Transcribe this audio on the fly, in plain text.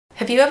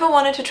you ever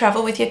wanted to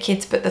travel with your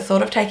kids but the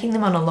thought of taking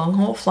them on a long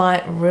haul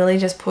flight really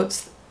just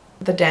puts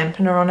the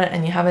dampener on it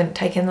and you haven't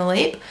taken the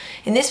leap,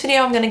 in this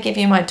video I'm going to give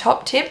you my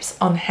top tips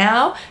on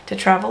how to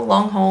travel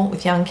long haul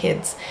with young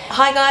kids.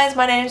 Hi guys,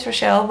 my name is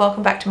Rachelle.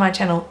 Welcome back to my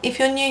channel. If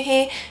you're new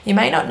here, you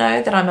may not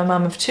know that I'm a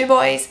mum of 2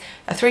 boys,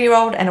 a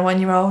 3-year-old and a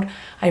 1-year-old.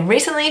 I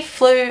recently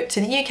flew to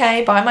the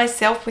UK by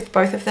myself with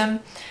both of them.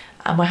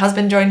 My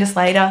husband joined us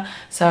later,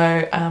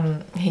 so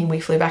we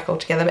flew back all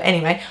together. But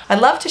anyway, I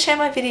love to share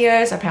my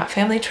videos about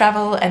family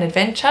travel and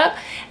adventure,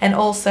 and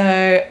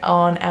also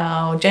on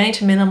our journey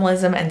to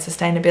minimalism and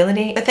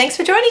sustainability. So thanks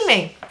for joining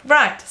me.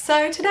 Right,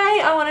 so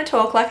today I want to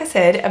talk, like I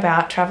said,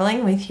 about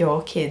traveling with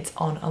your kids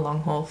on a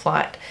long haul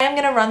flight. I'm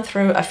going to run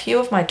through a few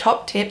of my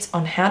top tips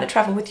on how to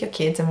travel with your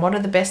kids and what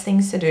are the best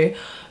things to do,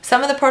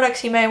 some of the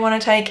products you may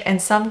want to take, and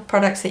some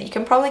products that you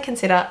can probably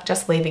consider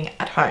just leaving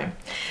at home.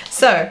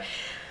 So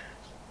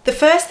the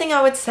first thing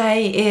I would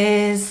say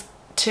is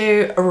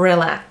to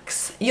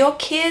relax. Your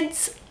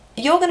kids,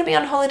 you're going to be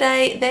on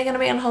holiday, they're going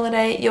to be on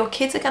holiday, your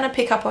kids are going to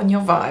pick up on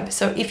your vibe.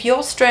 So if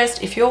you're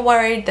stressed, if you're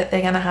worried that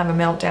they're going to have a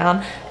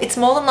meltdown, it's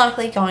more than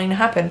likely going to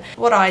happen.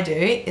 What I do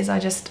is I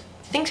just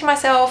think to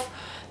myself,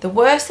 the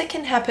worst that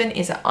can happen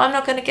is that I'm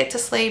not going to get to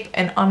sleep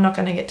and I'm not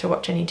going to get to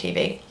watch any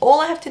TV. All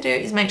I have to do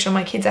is make sure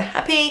my kids are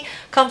happy,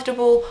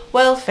 comfortable,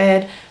 well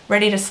fed,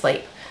 ready to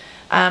sleep.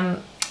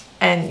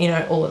 And you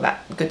know, all of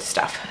that good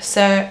stuff.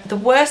 So the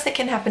worst that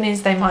can happen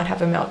is they might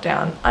have a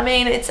meltdown. I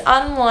mean, it's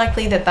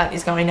unlikely that that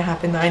is going to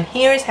happen though, and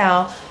here is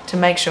how to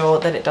make sure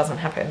that it doesn't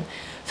happen.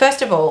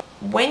 First of all,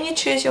 when you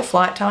choose your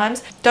flight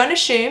times, don't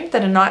assume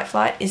that a night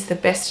flight is the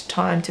best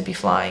time to be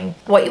flying.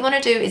 What you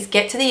want to do is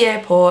get to the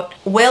airport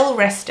well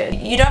rested.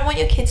 You don't want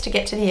your kids to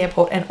get to the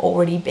airport and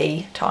already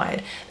be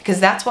tired, because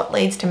that's what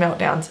leads to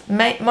meltdowns.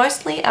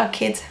 Mostly our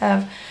kids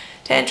have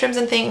tantrums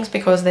and things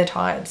because they're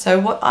tired. So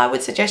what I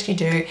would suggest you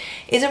do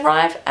is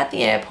arrive at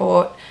the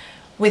airport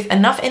with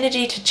enough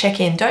energy to check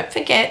in. Don't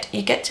forget,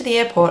 you get to the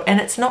airport and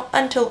it's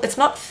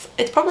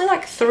probably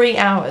like 3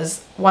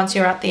 hours once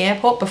you're at the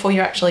airport before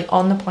you're actually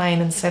on the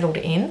plane and settled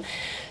in.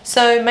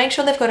 So make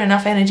sure they've got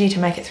enough energy to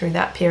make it through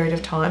that period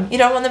of time. You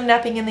don't want them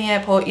napping in the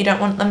airport. You don't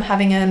want them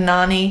having a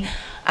nanny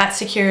at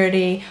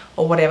security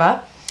or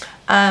whatever.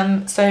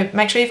 So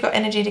make sure you've got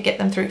energy to get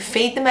them through.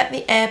 Feed them at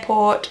the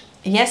airport.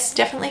 Yes,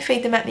 definitely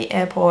feed them at the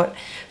airport.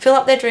 Fill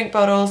up their drink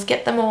bottles,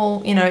 get them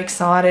all, you know,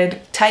 excited.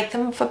 Take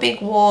them for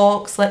big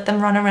walks, let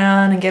them run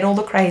around and get all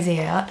the crazy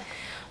out.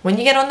 When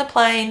you get on the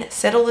plane,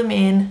 settle them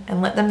in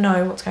and let them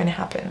know what's going to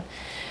happen.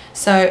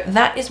 So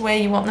that is where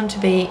you want them to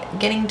be,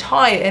 getting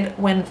tired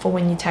for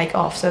when you take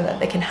off, so that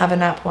they can have a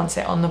nap once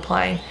they're on the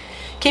plane.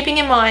 Keeping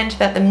in mind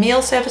that the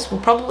meal service will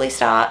probably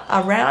start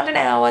around an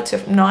hour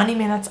to 90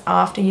 minutes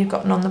after you've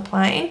gotten on the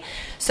plane.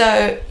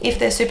 So if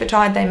they're super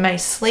tired, they may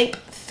sleep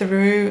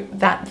through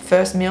that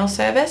first meal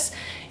service,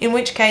 in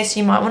which case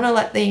you might want to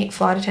let the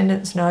flight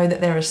attendants know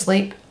that they're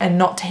asleep and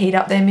not to heat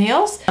up their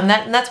meals. And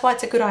that's why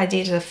it's a good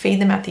idea to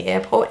feed them at the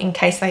airport in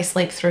case they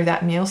sleep through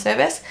that meal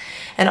service.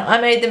 And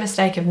I made the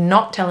mistake of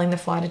not telling the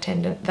flight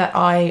attendant that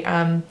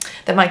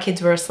that my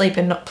kids were asleep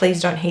and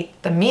please don't heat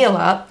the meal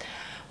up,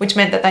 which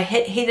meant that they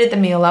heated the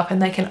meal up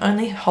and they can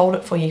only hold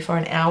it for you for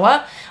an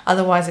hour.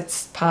 Otherwise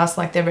it's past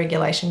like their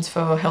regulations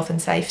for health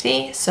and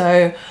safety.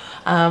 So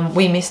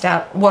we missed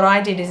out. What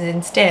I did is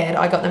instead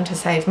I got them to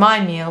save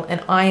my meal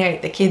and I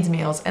ate the kids'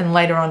 meals, and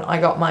later on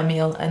I got my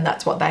meal and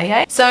that's what they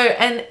ate. So,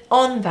 and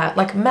on that,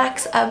 like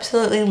Max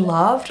absolutely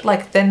loved,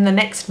 like then the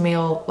next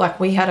meal, like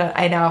we had an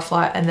 8-hour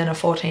flight and then a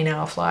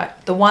 14-hour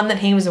flight. The one that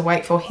he was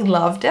awake for, he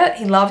loved it.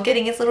 He loved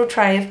getting his little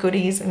tray of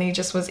goodies and he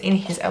just was in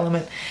his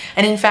element.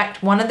 And in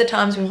fact, one of the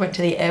times we went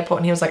to the airport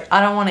and he was like,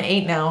 I don't want to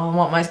eat now, I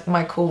want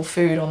my cool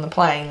food on the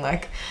plane.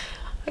 Like,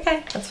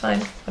 okay, that's fine,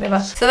 whatever.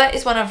 So that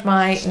is one of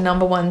my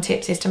 #1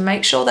 tips, is to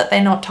make sure that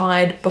they're not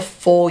tired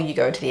before you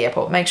go to the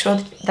airport. Make sure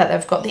that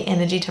they've got the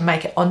energy to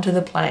make it onto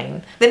the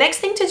plane. The next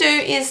thing to do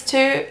is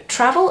to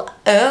travel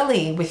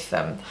early with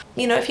them.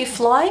 You know, if you're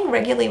flying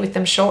regularly with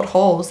them short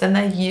hauls, then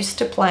they're used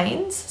to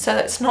planes. So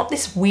it's not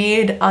this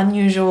weird,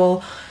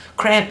 unusual,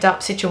 cramped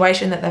up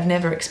situation that they've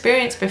never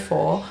experienced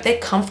before. They're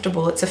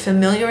comfortable, it's a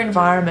familiar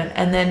environment.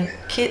 And then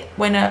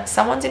when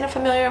someone's in a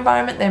familiar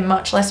environment, they're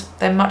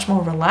much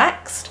more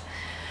relaxed.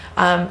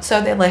 So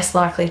they're less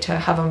likely to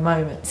have a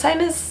moment. Same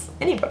as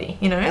anybody,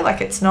 you know,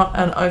 like it's not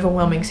an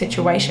overwhelming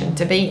situation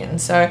to be in.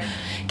 So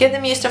get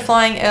them used to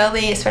flying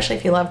early, especially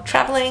if you love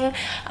traveling,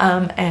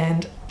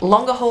 and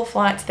longer haul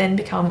flights then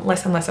become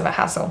less and less of a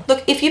hassle.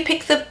 Look, if you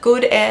pick the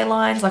good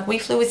airlines, like we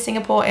flew with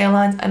Singapore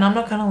Airlines, and I'm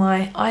not gonna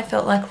lie, I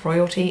felt like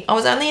royalty. I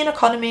was only in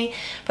economy,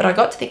 but I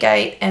got to the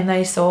gate and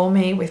they saw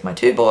me with my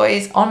 2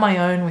 boys on my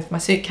own with my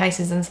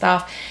suitcases and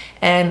stuff.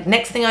 And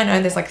next thing I know,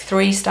 there's like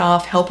 3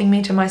 staff helping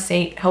me to my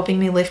seat, helping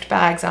me lift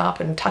bags up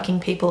and tucking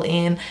people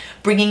in,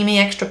 bringing me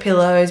extra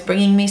pillows,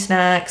 bringing me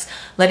snacks,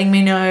 letting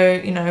me know,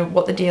 you know,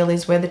 what the deal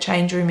is, where the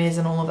change room is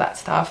and all of that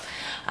stuff.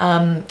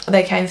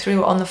 They came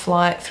through on the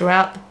flight,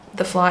 throughout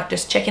the flight,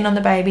 just checking on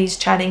the babies,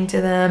 chatting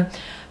to them,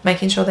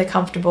 making sure they're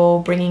comfortable,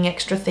 bringing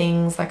extra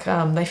things, like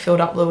they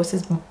filled up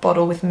Lewis's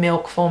bottle with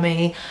milk for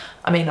me,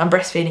 I mean, I'm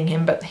breastfeeding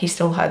him, but he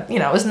still had, you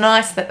know, it was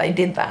nice that they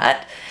did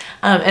that.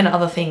 And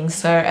other things.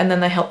 So, and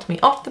then they helped me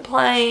off the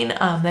plane.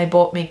 They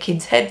bought me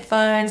kids'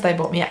 headphones. They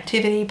bought me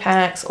activity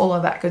packs, all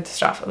of that good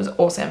stuff. It was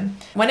awesome.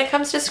 When it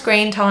comes to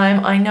screen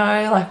time, I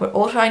know like we're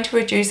all trying to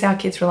reduce our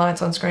kids'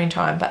 reliance on screen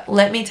time, but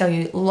let me tell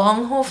you,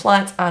 long haul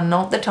flights are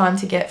not the time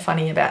to get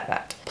funny about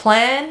that.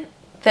 Plan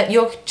that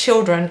your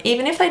children,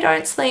 even if they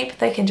don't sleep,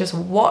 they can just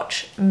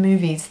watch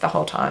movies the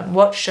whole time,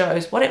 watch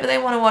shows, whatever they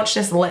want to watch,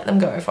 just let them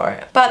go for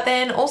it. But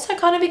then also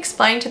kind of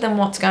explain to them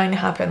what's going to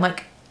happen.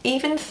 Like,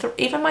 even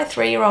my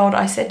 3-year-old,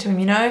 I said to him,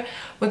 you know,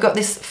 we've got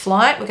this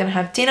flight, we're going to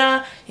have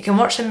dinner, you can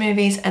watch some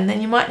movies, and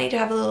then you might need to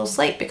have a little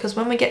sleep, because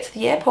when we get to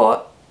the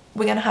airport,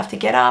 we're going to have to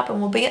get up and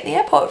we'll be at the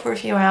airport for a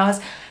few hours,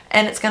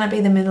 and it's going to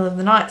be the middle of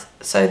the night.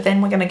 So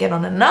then we're going to get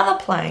on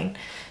another plane.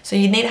 So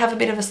you need to have a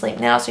bit of a sleep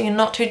now so you're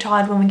not too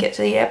tired when we get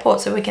to the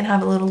airport, so we can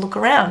have a little look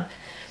around.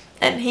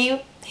 And he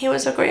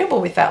was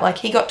agreeable with that. Like,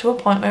 he got to a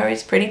point where he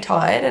was pretty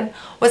tired and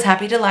was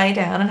happy to lay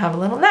down and have a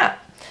little nap.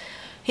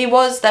 They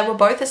were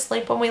both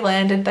asleep when we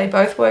landed. They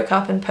both woke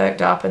up and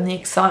perked up, and the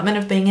excitement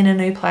of being in a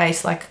new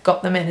place like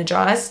got them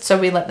energized.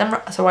 So I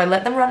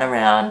let them run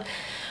around,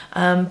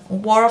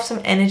 wore off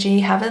some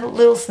energy, have a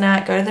little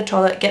snack, go to the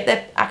toilet,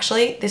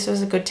 actually, this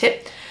was a good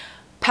tip.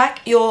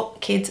 Pack your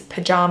kids'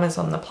 pajamas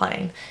on the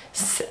plane.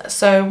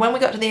 So when we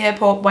got to the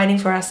airport waiting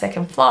for our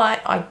second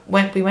flight,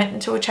 we went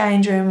into a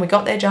change room, we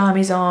got their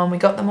jammies on, we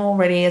got them all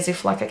ready as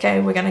if like, okay,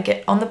 we're gonna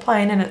get on the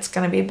plane and it's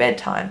gonna be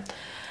bedtime.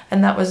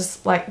 And that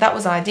was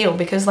ideal,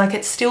 because like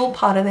it's still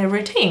part of their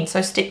routine.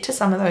 So stick to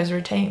some of those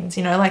routines,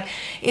 you know, like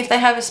if they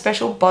have a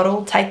special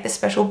bottle, take the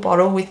special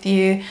bottle with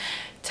you,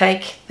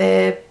 take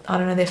their, I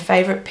don't know, their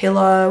favorite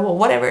pillow or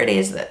whatever it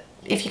is that,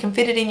 if you can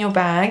fit it in your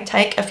bag,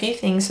 take a few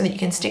things so that you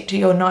can stick to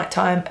your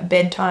nighttime,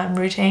 bedtime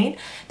routine.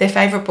 Their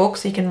favorite book,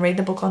 so you can read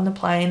the book on the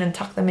plane and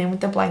tuck them in with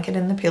the blanket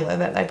and the pillow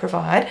that they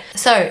provide.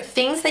 So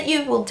things that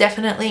you will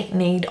definitely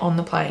need on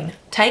the plane.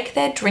 Take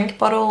their drink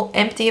bottle,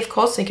 empty of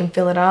course, so you can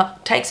fill it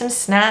up. Take some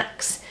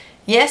snacks.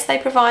 Yes, they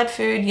provide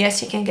food.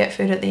 Yes, you can get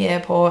food at the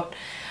airport.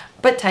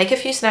 But take a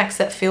few snacks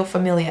that feel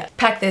familiar.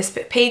 Pack their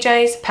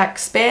PJs, pack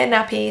spare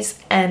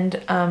nappies and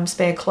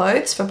spare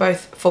clothes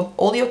for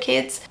all your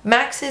kids.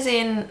 Max is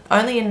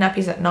only in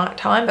nappies at night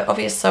time, but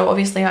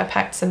obviously I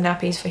packed some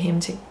nappies for him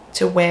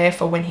to wear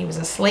for when he was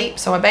asleep.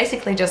 So I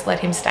basically just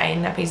let him stay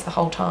in nappies the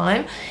whole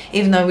time,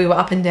 even though we were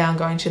up and down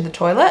going to the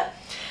toilet.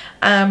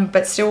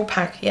 But still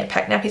pack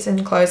nappies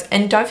and clothes,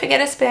 and don't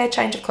forget a spare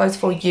change of clothes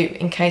for you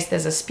in case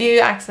there's a spew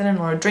accident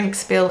or a drink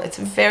spill. It's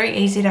very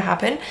easy to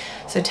happen,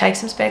 so take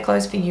some spare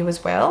clothes for you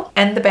as well.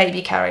 And the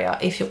baby carrier,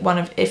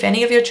 if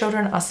any of your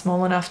children are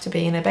small enough to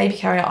be in a baby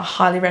carrier, I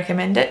highly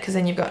recommend it, because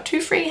then you've got 2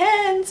 free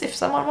hands if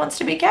someone wants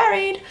to be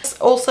carried.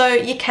 Also,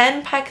 you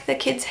can pack the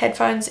kids'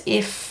 headphones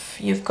if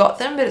you've got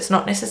them, but it's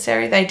not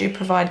necessary. They do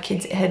provide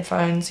kids'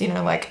 headphones, you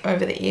know, like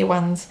over the ear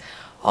ones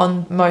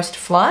on most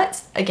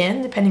flights,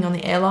 again depending on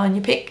the airline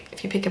you pick.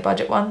 If you pick a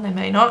budget one, they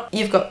may not.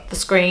 You've got the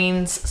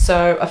screens,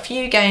 so a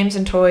few games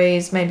and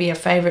toys, maybe a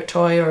favorite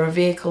toy or a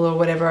vehicle or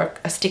whatever,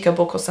 a sticker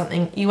book or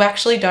something. You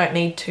actually don't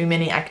need too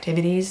many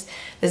activities.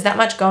 There's that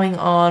much going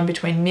on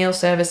between meal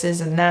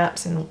services and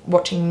naps and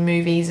watching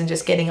movies and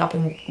just getting up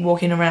and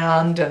walking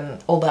around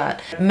and all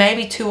that.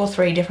 Maybe 2 or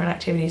 3 different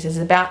activities is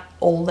about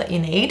all that you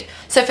need.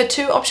 So for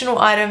 2 optional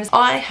items,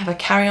 I have a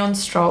carry-on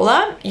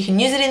stroller. You can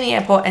use it in the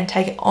airport and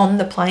take it on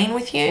the plane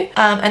with you.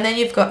 And then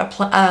you've got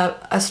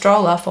a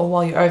stroller for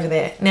while you're over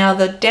there. Now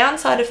the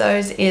downside of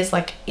those is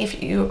like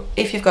if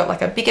you've got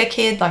like a bigger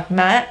kid like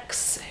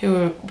Max,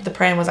 who the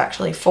pram was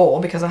actually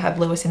for because I had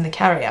Lewis in the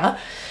carrier,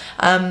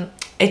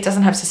 it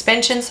doesn't have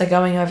suspension, so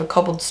going over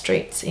cobbled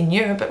streets in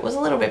Europe, it was a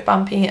little bit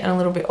bumpy and a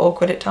little bit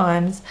awkward at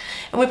times.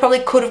 And we probably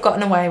could have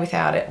gotten away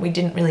without it. We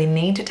didn't really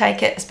need to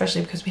take it,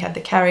 especially because we had the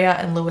carrier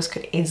and Lewis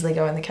could easily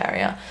go in the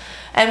carrier.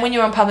 And when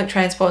you're on public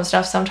transport and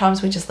stuff,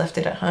 sometimes we just left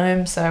it at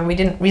home, so we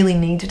didn't really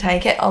need to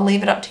take it. I'll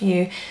leave it up to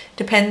you.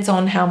 Depends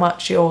on how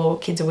much your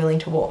kids are willing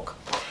to walk.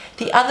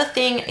 The other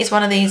thing is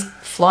one of these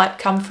flight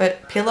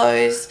comfort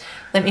pillows.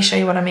 Let me show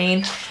you what I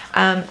mean.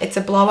 It's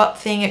a blow up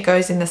thing. It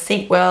goes in the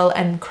seat well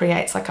and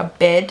creates like a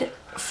bed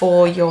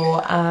for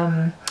your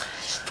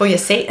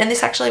seat. And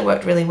this actually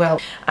worked really well.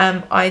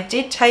 I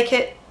did take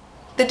it.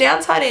 The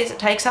downside is it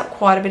takes up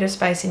quite a bit of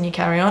space in your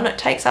carry-on. It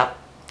takes up,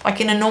 like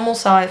in a normal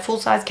size, full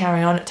size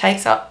carry-on, it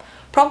takes up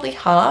probably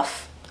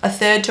half, a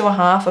third to a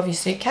half of your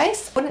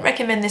suitcase. Wouldn't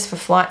recommend this for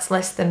flights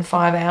less than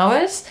 5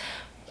 hours,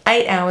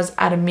 8 hours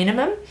at a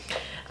minimum.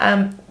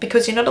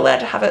 Because you're not allowed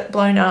to have it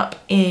blown up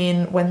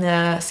when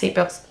the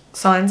seatbelt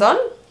sign's on,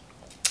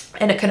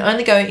 and it can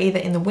only go either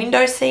in the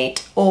window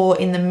seat or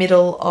in the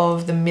middle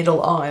of the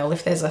middle aisle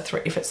if it's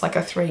like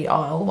a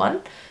 3-aisle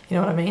one, you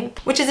know what I mean?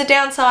 Which is a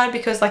downside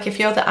because like if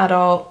you're the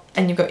adult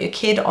and you've got your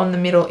kid on the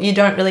middle, you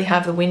don't really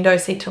have the window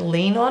seat to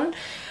lean on.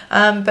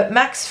 But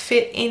Max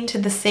fit into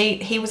the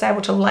seat. He was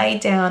able to lay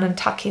down and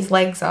tuck his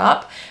legs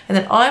up, and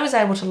then I was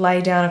able to lay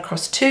down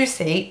across 2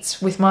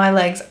 seats with my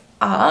legs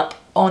up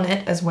on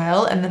it as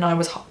well, and then I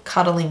was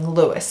cuddling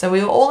Lewis. So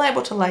we were all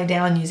able to lay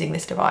down using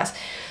this device.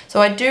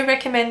 So I do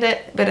recommend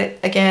it, but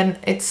again,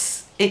 it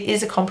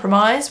is a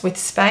compromise with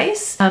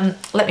space.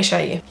 Let me show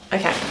you.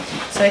 Okay,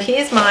 so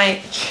here's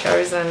my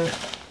chosen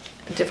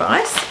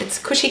device. It's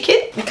a cushy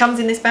kit. It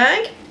comes in this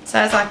bag. So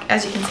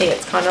as you can see,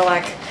 it's kind of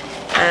like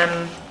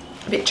a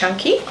bit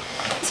chunky.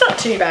 It's not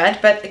too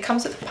bad, but it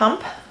comes with a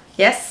pump.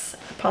 Yes,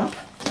 a pump.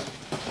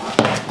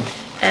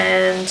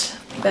 And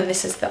then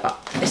this is the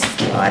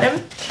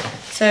item.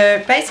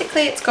 So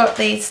basically it's got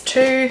these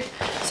two,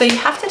 so you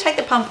have to take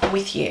the pump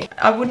with you.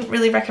 I wouldn't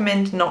really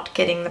recommend not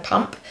getting the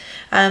pump.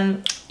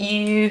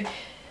 You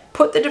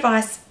put the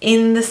device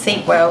in the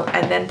seat well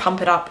and then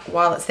pump it up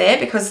while it's there,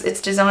 because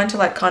it's designed to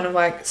like kind of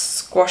like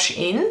squash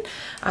in.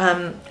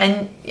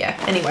 And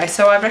yeah, anyway,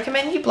 so I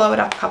recommend you blow it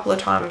up a couple of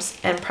times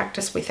and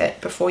practice with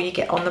it before you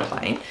get on the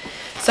plane.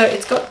 So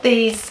it's got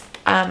these,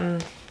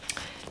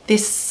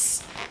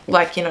 this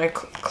like, you know,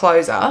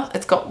 closer.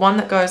 It's got one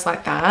that goes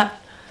like that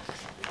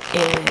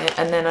in there,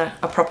 and then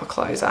a proper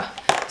closer.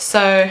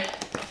 So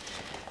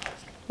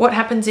what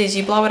happens is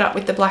you blow it up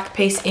with the black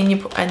piece in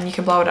your, and you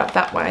can blow it up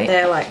that way,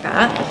 there like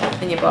that,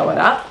 and you blow it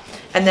up.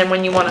 And then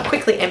when you want to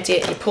quickly empty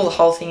it, you pull the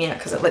whole thing out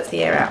because it lets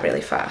the air out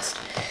really fast.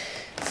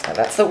 So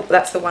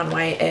that's the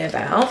one-way air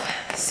valve.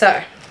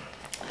 So,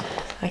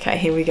 okay,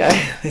 here we go.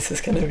 This is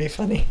going to be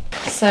funny.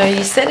 So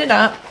you set it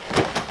up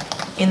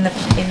in the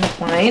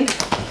plane,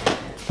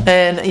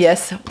 and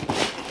yes,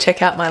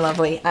 check out my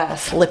lovely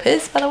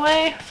slippers, by the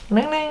way.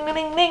 Ding, ding,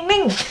 ding, ding,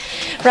 ding.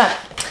 Right,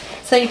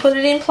 so you put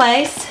it in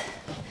place,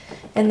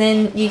 and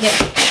then you get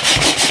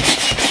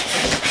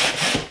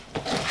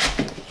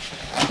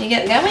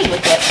going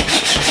with it.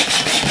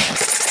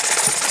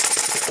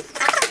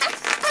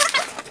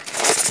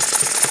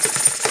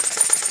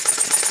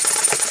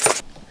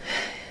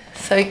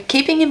 So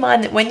keeping in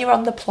mind that when you're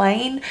on the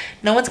plane,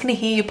 no one's going to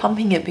hear you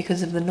pumping it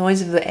because of the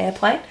noise of the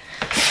airplane.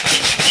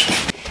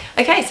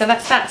 Okay, so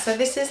that's that. So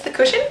this is the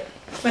cushion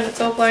when it's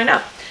all blown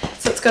up.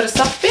 So it's got a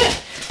soft bit.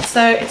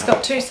 So it's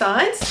got two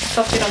sides,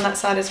 soft bit on that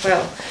side as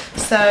well.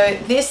 So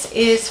this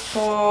is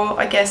for,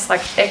 I guess,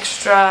 like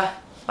extra,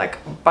 like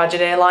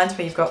budget airlines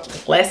where you've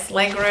got less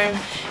leg room,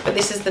 but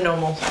this is the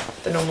normal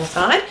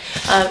side.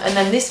 And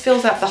then this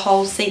fills up the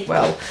whole seat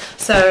well.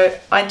 So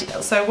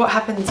what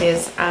happens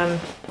is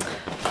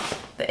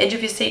the edge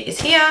of your seat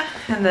is here,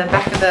 and the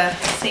back of the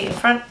seat in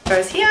front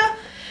goes here,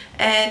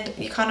 and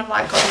you kind of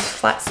like got this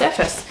flat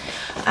surface.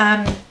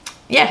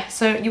 Yeah,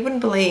 so you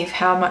wouldn't believe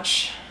how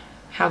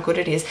good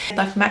it is.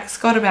 Like Max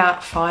got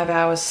about 5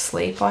 hours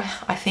sleep,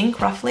 I think,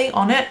 roughly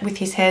on it, with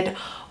his head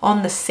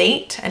on the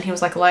seat, and he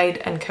was like laid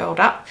and curled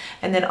up.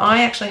 And then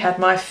I actually had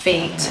my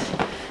feet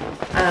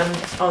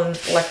on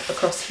like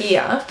across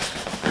here,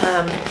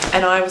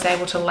 and I was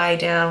able to lay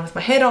down with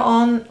my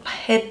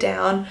head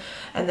down,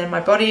 and then my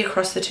body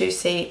across the two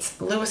seats.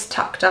 Lewis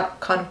tucked up,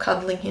 kind of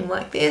cuddling him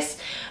like this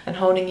and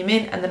holding him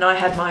in, and then I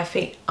had my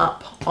feet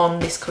up on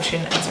this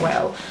cushion as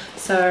well.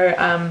 So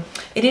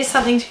it is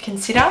something to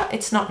consider.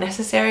 It's not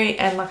necessary,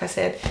 and like I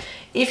said,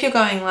 if you're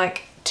going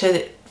like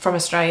from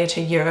Australia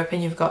to Europe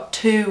and you've got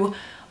 2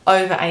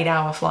 over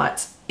 8-hour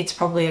flights, it's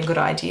probably a good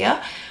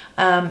idea.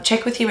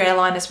 Check with your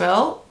airline as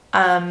well.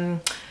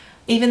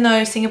 Even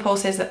though Singapore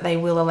says that they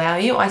will allow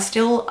you, I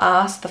still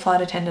asked the flight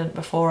attendant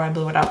before I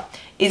blew it up,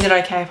 is it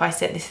okay if I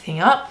set this thing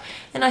up?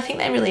 And I think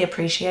they really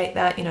appreciate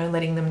that, you know,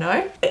 letting them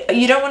know.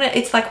 You don't want to,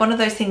 it's like one of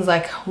those things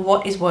like,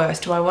 what is worse?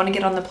 Do I want to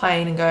get on the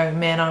plane and go,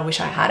 man, I wish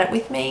I had it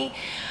with me?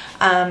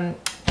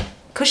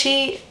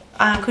 Cushy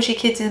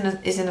Kids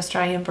is an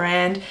Australian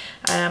brand.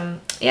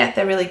 Yeah,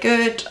 they're really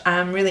good,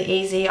 really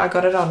easy. I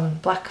got it on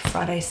Black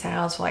Friday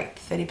sales for like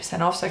 30%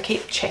 off, so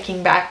keep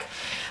checking back.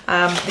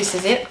 This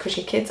is it,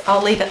 Cushy Kids.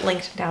 I'll leave it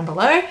linked down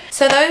below.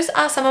 So those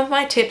are some of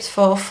my tips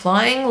for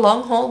flying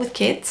long haul with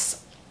kids.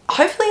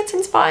 Hopefully it's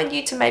inspired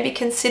you to maybe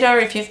consider,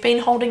 if you've been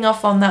holding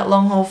off on that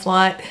long haul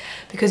flight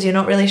because you're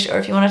not really sure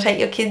if you want to take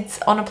your kids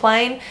on a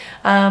plane.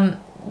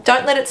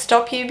 Don't let it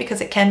stop you,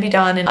 because it can be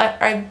done, and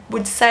I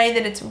would say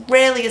that it's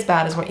rarely as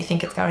bad as what you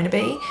think it's going to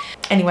be.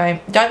 Anyway,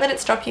 don't let it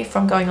stop you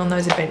from going on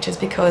those adventures,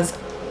 because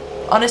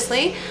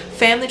honestly,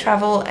 family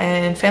travel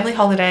and family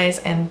holidays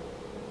and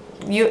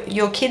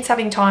your kids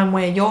having time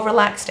where you're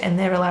relaxed and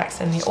they're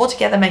relaxed and you're all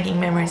together making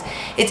memories,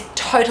 it's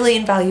totally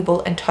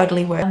invaluable and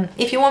totally worth it.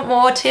 If you want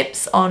more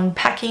tips on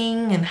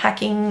packing and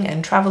hacking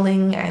and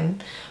traveling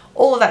and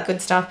all of that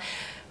good stuff,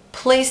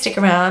 please stick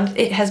around.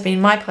 It has been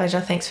my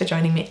pleasure. Thanks for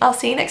joining me. I'll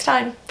see you next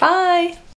time. Bye.